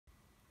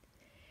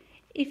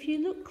If you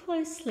look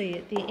closely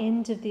at the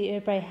end of the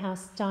Urrbrae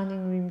House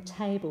dining room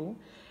table,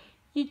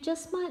 you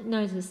just might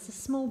notice a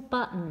small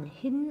button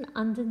hidden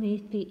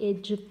underneath the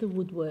edge of the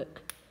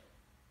woodwork.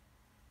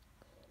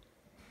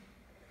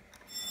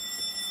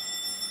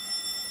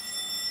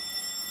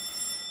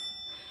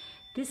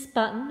 This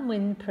button,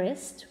 when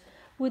pressed,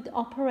 would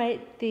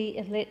operate the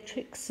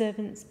electric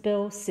servants'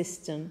 bell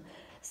system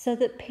so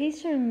that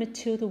Peter and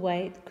Matilda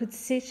Waite could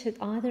sit at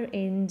either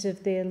end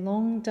of their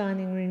long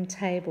dining room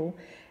table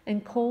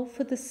and call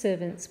for the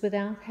servants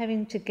without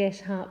having to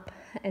get up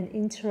and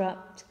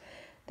interrupt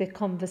their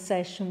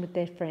conversation with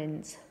their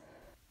friends.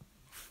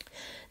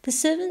 The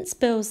servants'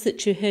 bells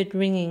that you heard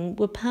ringing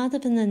were part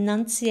of an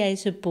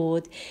annunciator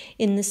board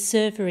in the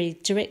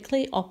servery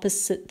directly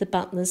opposite the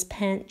butler's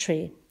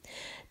pantry.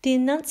 The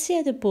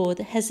annunciator board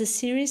has a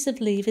series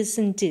of levers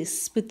and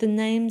discs with the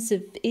names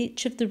of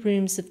each of the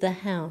rooms of the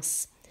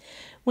house.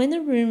 When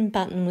a room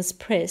button was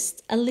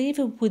pressed, a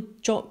lever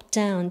would drop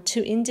down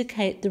to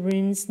indicate the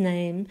room's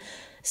name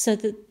so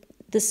that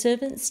the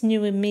servants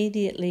knew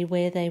immediately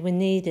where they were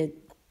needed.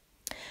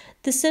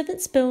 The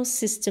servants' bell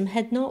system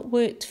had not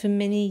worked for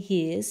many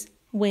years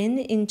when,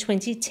 in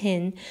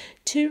 2010,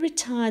 two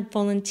retired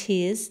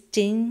volunteers,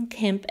 Dean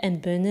Kemp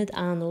and Bernard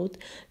Arnold,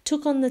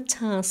 took on the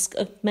task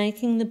of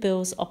making the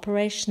bells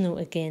operational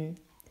again.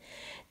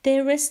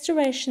 Their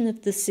restoration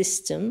of the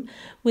system,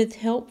 with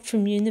help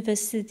from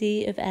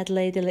University of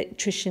Adelaide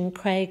electrician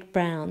Craig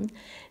Brown,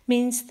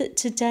 means that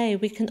today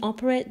we can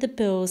operate the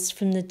bells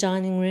from the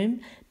dining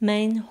room,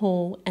 main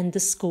hall and the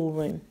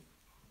schoolroom.